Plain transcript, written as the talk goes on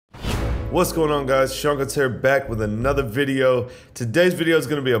What's going on, guys? Seancutshair back with another video. Today's video is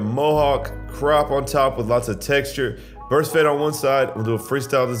going to be a mohawk crop on top with lots of texture. Burst fade on one side, we'll do a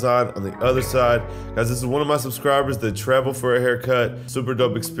freestyle design on the other side. Guys, this is one of my subscribers that traveled for a haircut. Super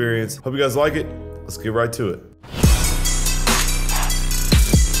dope experience. Hope you guys like it. Let's get right to it.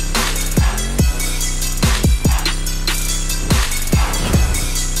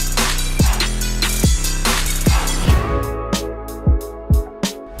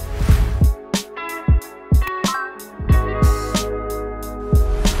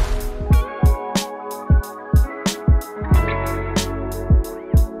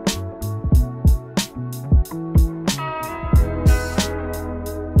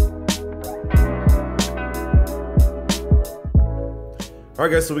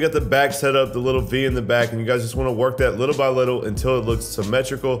 Alright guys, so we got the back set up, the little V in the back, and you guys just want to work that little by little until it looks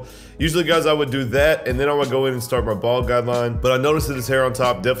symmetrical. Usually guys, I would do that and then I would go in and start my bald guideline, but I noticed that his hair on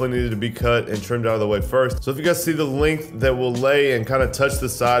top definitely needed to be cut and trimmed out of the way first. So if you guys see the length that will lay and kind of touch the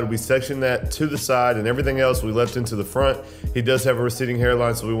side, we section that to the side, and everything else we left into the front. He does have a receding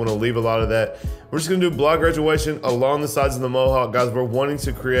hairline, so we want to leave a lot of that. We're just going to do blonde graduation along the sides of the mohawk. Guys, we're wanting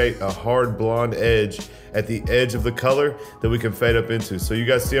to create a hard blonde edge at the edge of the color that we can fade up into. So you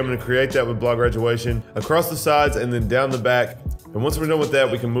guys see I'm going to create that with blonde graduation across the sides and then down the back. And once we're done with that,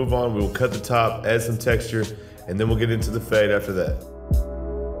 we can move on. We will cut the top, add some texture, and then we'll get into the fade after that.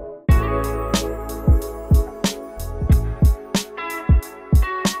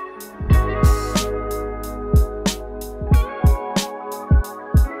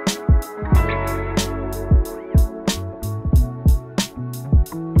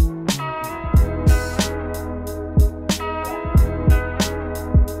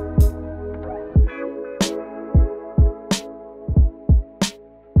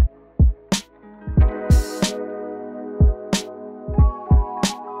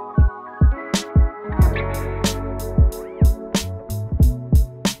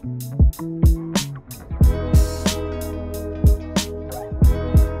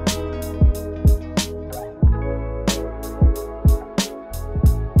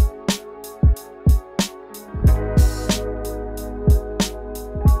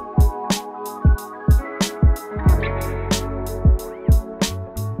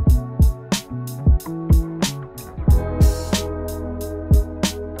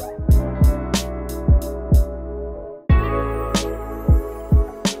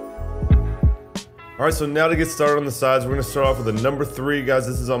 All right, so now to get started on the sides, we're gonna start off with a number 3, guys.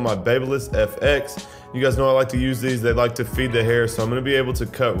 This is on my Babyliss FX. You guys know I like to use these. They like to feed the hair, so I'm gonna be able to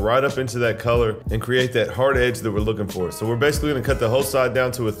cut right up into that color and create that hard edge that we're looking for. So we're basically gonna cut the whole side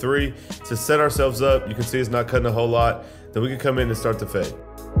down to a 3 to set ourselves up. You can see it's not cutting a whole lot. Then we can come in and start the fade.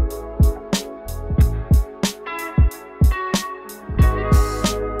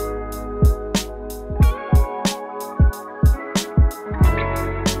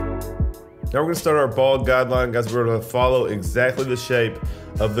 Now we're gonna start our bald guideline, guys. We're gonna follow exactly the shape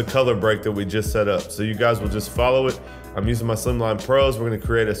of the color break that we just set up. So you guys will just follow it. I'm using my Slimline Pros. We're gonna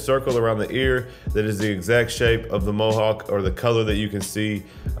create a circle around the ear that is the exact shape of the mohawk or the color that you can see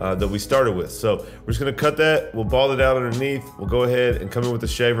that we started with. So we're just gonna cut that. We'll bald it out underneath. We'll go ahead and come in with the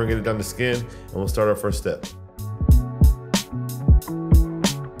shaver and get it down to skin, and we'll start our first step.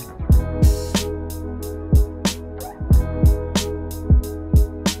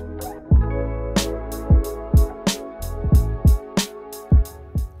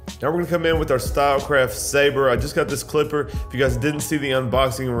 Now we're gonna come in with our StyleCraft Saber. I just got this clipper. If you guys didn't see the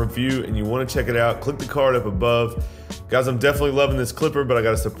unboxing and review and you wanna check it out, click the card up above. Guys, I'm definitely loving this clipper, but I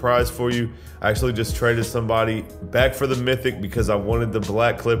got a surprise for you. I actually just traded somebody back for the Mythic because I wanted the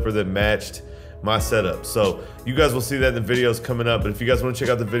black clipper that matched my setup. So you guys will see that in the videos coming up, but if you guys want to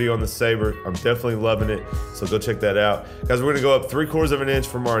check out the video on the Saber, I'm definitely loving it, so go check that out. Guys, we're gonna go up 3/4 of an inch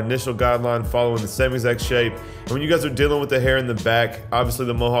from our initial guideline, following the same exact shape. And when you guys are dealing with the hair in the back, obviously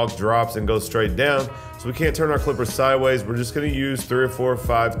the mohawk drops and goes straight down, so we can't turn our clipper sideways. We're just gonna use 3 or 4 or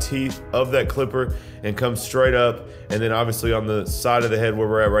 5 teeth of that clipper and come straight up, and then obviously on the side of the head where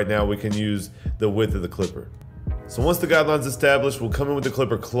we're at right now, we can use the width of the clipper. So once the guideline's established, we'll come in with the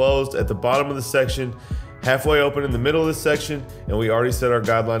clipper closed at the bottom of the section, halfway open in the middle of the section, and we already set our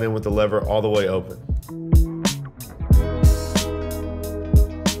guideline in with the lever all the way open.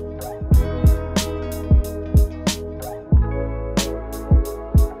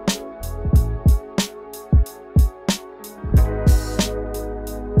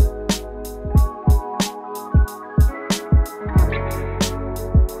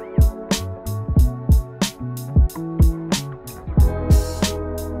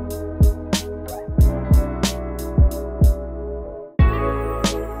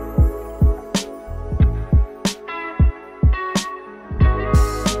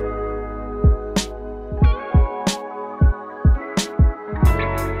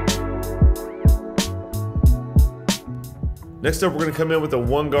 Next up, we're gonna come in with a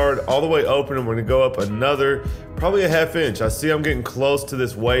 1 guard all the way open, and we're gonna go up another, probably a 1/2 inch. I see I'm getting close to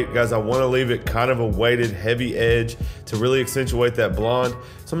this weight. Guys, I wanna leave it kind of a weighted, heavy edge to really accentuate that blonde.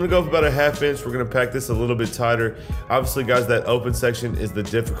 So I'm gonna go up about a 1/2 inch. We're gonna pack this a little bit tighter. Obviously, guys, that open section is the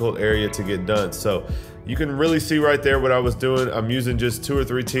difficult area to get done. So you can really see right there what I was doing. I'm using just 2 or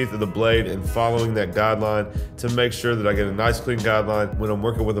 3 teeth of the blade and following that guideline to make sure that I get a nice clean guideline when I'm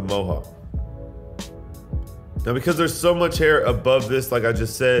working with a mohawk. Now, because there's so much hair above this, like I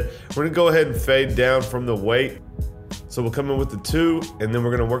just said, we're gonna go ahead and fade down from the weight. So we'll come in with the 2, and then we're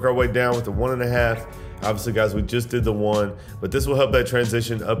gonna work our way down with the 1.5. Obviously, guys, we just did the 1, but this will help that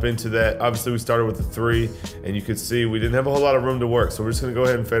transition up into that. Obviously, we started with the 3, and you can see we didn't have a whole lot of room to work, so we're just gonna go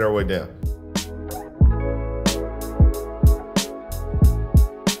ahead and fade our way down.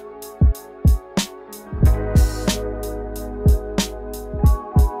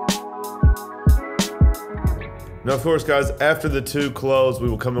 Now, of course, guys, after the 2 close, we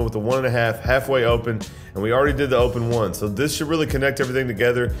will come in with the 1.5 halfway open, and we already did the open 1. So this should really connect everything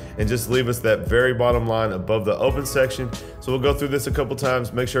together and just leave us that very bottom line above the open section. So we'll go through this a couple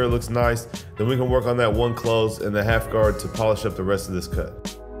times, make sure it looks nice. Then we can work on that 1 close and the 1/2 guard to polish up the rest of this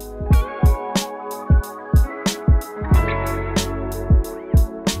cut.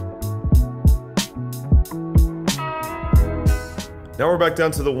 Now we're back down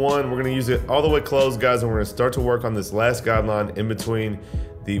to the 1. We're gonna use it all the way closed, guys, and we're gonna start to work on this last guideline in between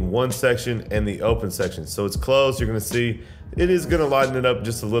the 1 section and the open section. So it's closed, you're gonna see it is gonna lighten it up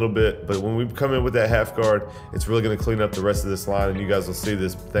just a little bit, but when we come in with that 1/2 guard, it's really gonna clean up the rest of this line, and you guys will see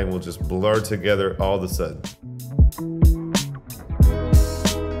this thing will just blur together all of a sudden.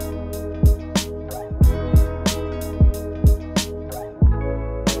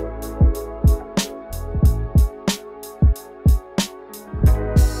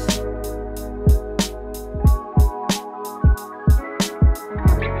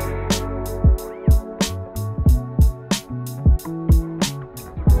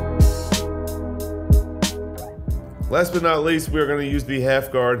 Last but not least, we are going to use the 1/2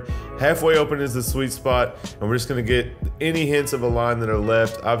 guard. Halfway open is the sweet spot, and we're just going to get any hints of a line that are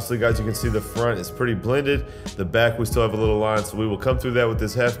left. Obviously, guys, you can see the front is pretty blended. The back, we still have a little line, so we will come through that with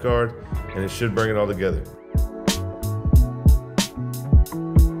this 1/2 guard, and it should bring it all together.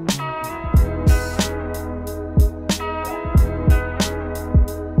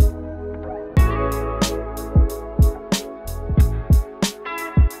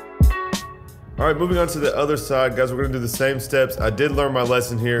 All right, moving on to the other side, guys, we're gonna do the same steps. I did learn my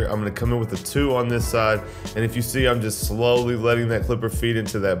lesson here. I'm gonna come in with a 2 on this side, and if you see, I'm just slowly letting that clipper feed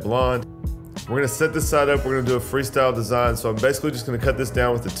into that blonde. We're gonna set this side up. We're gonna do a freestyle design, so I'm basically just gonna cut this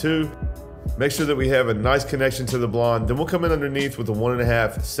down with the 2. Make sure that we have a nice connection to the blonde. Then we'll come in underneath with the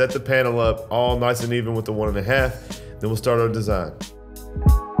 1.5, set the panel up all nice and even with the 1.5. Then we'll start our design.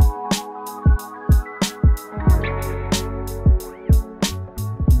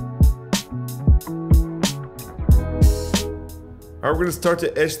 All right, we're gonna start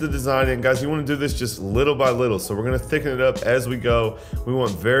to etch the design in. Guys, you wanna do this just little by little. So we're gonna thicken it up as we go. We want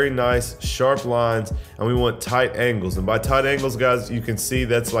very nice, sharp lines, and we want tight angles. And by tight angles, guys, you can see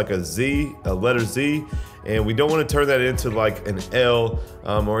that's like a Z, a letter Z. And we don't want to turn that into like an L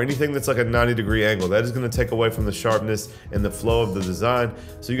or anything that's like a 90-degree angle. That is going to take away from the sharpness and the flow of the design.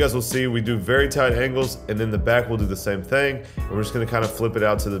 So you guys will see we do very tight angles, and then the back will do the same thing, and we're just going to kind of flip it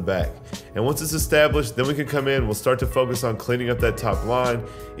out to the back. And once it's established, then we can come in, we'll start to focus on cleaning up that top line.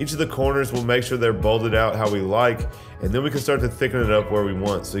 Each of the corners, we'll make sure they're bolded out how we like, and then we can start to thicken it up where we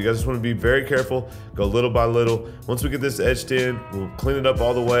want. So you guys just want to be very careful, go little by little. Once we get this etched in, we'll clean it up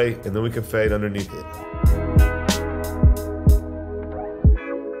all the way, and then we can fade underneath it.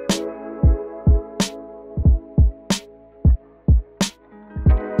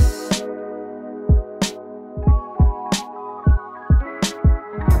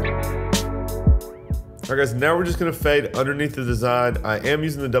 All right, guys, now we're just gonna fade underneath the design. I am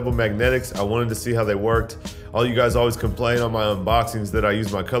using the double magnetics. I wanted to see how they worked. All you guys always complain on my unboxings that I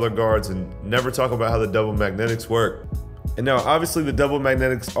use my color guards and never talk about how the double magnetics work. And now, obviously, the double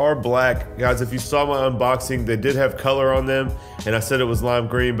magnetics are black. Guys, if you saw my unboxing, they did have color on them, and I said it was lime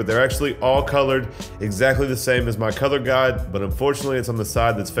green, but they're actually all colored exactly the same as my color guide, but unfortunately, it's on the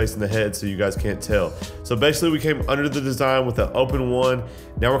side that's facing the head, so you guys can't tell. So basically, we came under the design with the open one.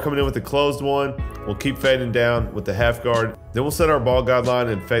 Now we're coming in with the closed one. We'll keep fading down with the half guard. Then we'll set our ball guideline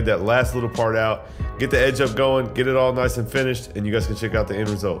and fade that last little part out, get the edge up going, get it all nice and finished, and you guys can check out the end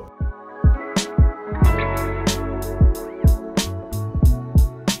result.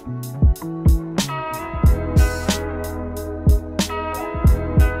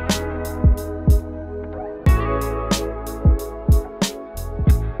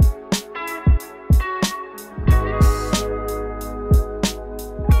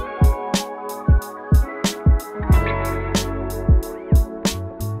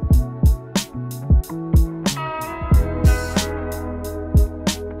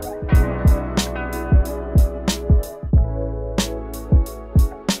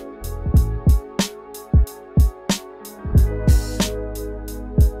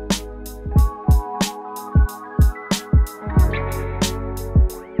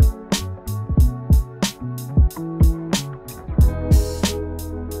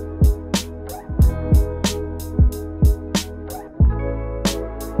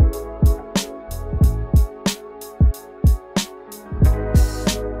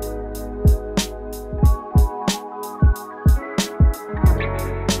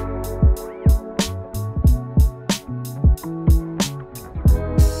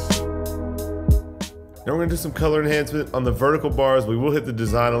 we're gonna do some color enhancement on the vertical bars. We will hit the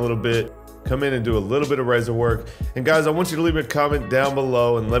design a little bit, come in and do a little bit of razor work. And guys, I want you to leave a comment down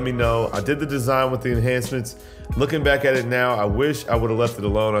below and let me know. I did the design with the enhancements. Looking back at it now, I wish I would have left it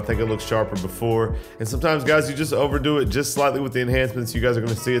alone. I think it looked sharper before. And sometimes, guys, you just overdo it just slightly with the enhancements. You guys are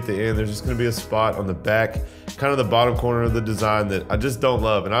gonna see at the end, there's just gonna be a spot on the back, kind of the bottom corner of the design that I just don't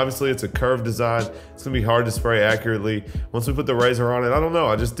love. And obviously it's a curved design. It's gonna be hard to spray accurately. Once we put the razor on it, I don't know,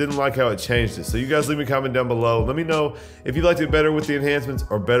 I just didn't like how it changed it. So you guys leave me a comment down below. Let me know if you liked it better with the enhancements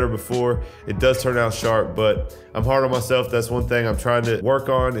or better before. It does turn out sharp, but I'm hard on myself. That's one thing I'm trying to work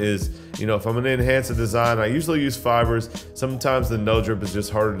on is, you know, if I'm gonna enhance a design, I usually use fibers. Sometimes the no drip is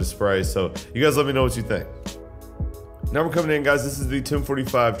just harder to spray. So you guys let me know what you think. Now we're coming in, guys. This is the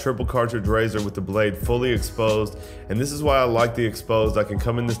 1045 triple cartridge razor with the blade fully exposed. And this is why I like the exposed. I can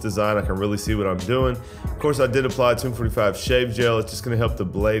come in this design, I can really see what I'm doing. Of course, I did apply 1045 shave gel. It's just gonna help the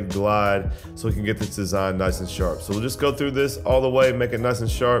blade glide so we can get this design nice and sharp. So we'll just go through this all the way, make it nice and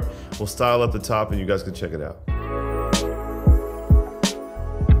sharp. We'll style up the top and you guys can check it out.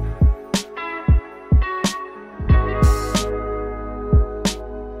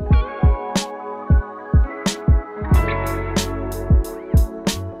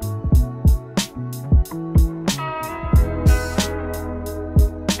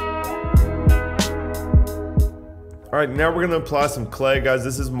 All right, now we're gonna apply some clay, guys.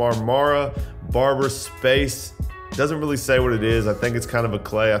 This is Marmara Barber Space. Doesn't really say what it is. I think it's kind of a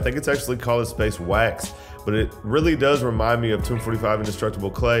clay. I think it's actually called a Space Wax, but it really does remind me of 245 Indestructible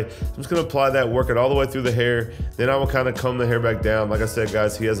Clay. So I'm just gonna apply that, work it all the way through the hair. Then I will kind of comb the hair back down. Like I said,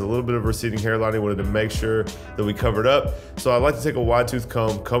 guys, he has a little bit of receding hairline. He wanted to make sure that we covered up. So I like to take a wide tooth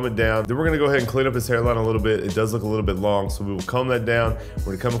comb it down. Then we're gonna go ahead and clean up his hairline a little bit. It does look a little bit long, so we will comb that down.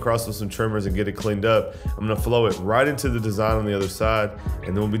 We're gonna come across with some trimmers and get it cleaned up. I'm gonna flow it right into the design on the other side,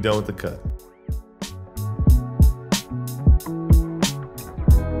 and then we'll be done with the cut.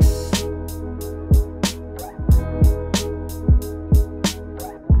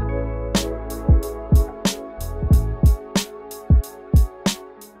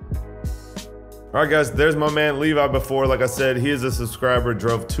 All right, guys, there's my man Levi before. Like I said, he is a subscriber,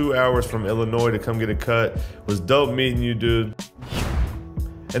 drove 2 hours from Illinois to come get a cut. Was dope meeting you, dude.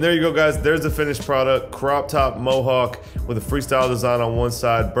 And there you go, guys. There's the finished product. Crop top Mohawk with a freestyle design on one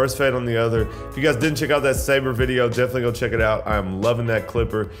side, burst fade on the other. If you guys didn't check out that Saber video, definitely go check it out. I am loving that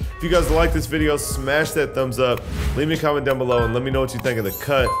clipper. If you guys like this video, smash that thumbs up. Leave me a comment down below and let me know what you think of the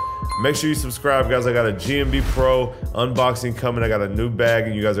cut. Make sure you subscribe, guys. I got a GMB Pro unboxing coming. I got a new bag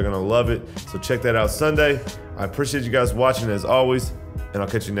and you guys are gonna love it. So check that out Sunday. I appreciate you guys watching as always, and I'll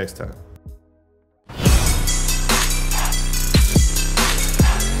catch you next time.